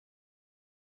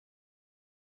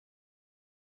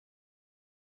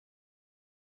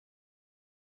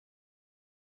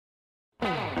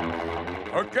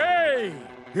Okay.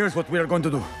 Here's what we are going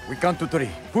to do. We count to 3.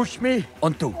 Push me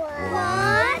on 2.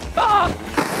 What? Ah!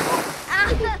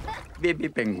 Baby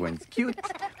penguins, cute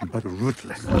but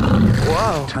ruthless.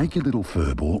 Whoa. Take your little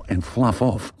fur ball and fluff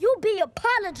off. You be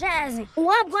apologizing,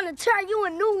 or I'm gonna turn you a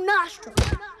new nostril.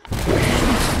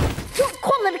 You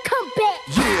call it a comeback.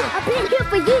 Yeah. I've been here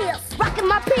for years, rocking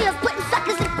my pills, putting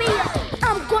suckers in fear.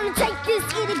 I'm gonna take this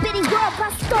itty bitty world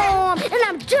by storm, and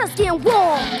I'm just getting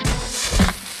warm.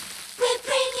 We're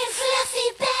bringing Fluffy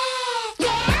back.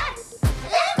 Yeah.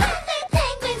 The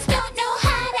penguins don't know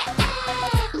how to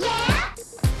act. Yeah.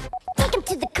 Take him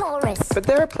to the chorus. But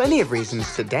there are plenty of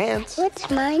reasons to dance. What's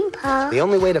mine, Pa? The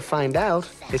only way to find out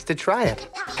is to try it.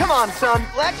 Come on, son.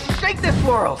 Let's shake this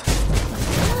world.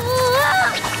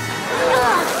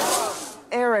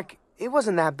 Eric, it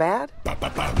wasn't that bad. A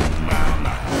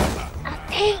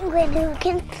penguin who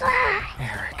can fly.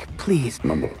 Eric, please.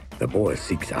 Mumble, the boy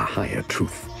seeks a higher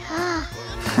truth.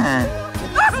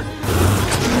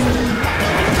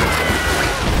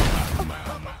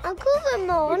 Uncle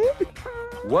Vernon,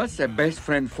 What's a best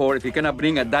friend for if he cannot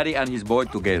bring a daddy and his boy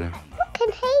together? what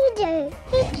can he do?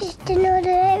 He's just an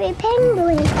ordinary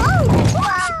penguin.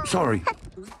 Oh! Sorry.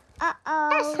 Uh-oh.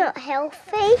 That's not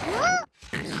healthy.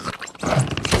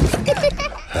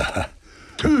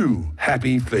 2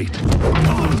 happy feet.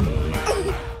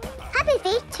 Happy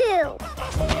feet too.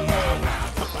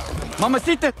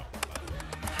 Mamacita!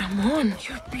 Ramon,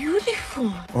 you're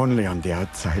beautiful. Only on the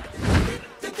outside.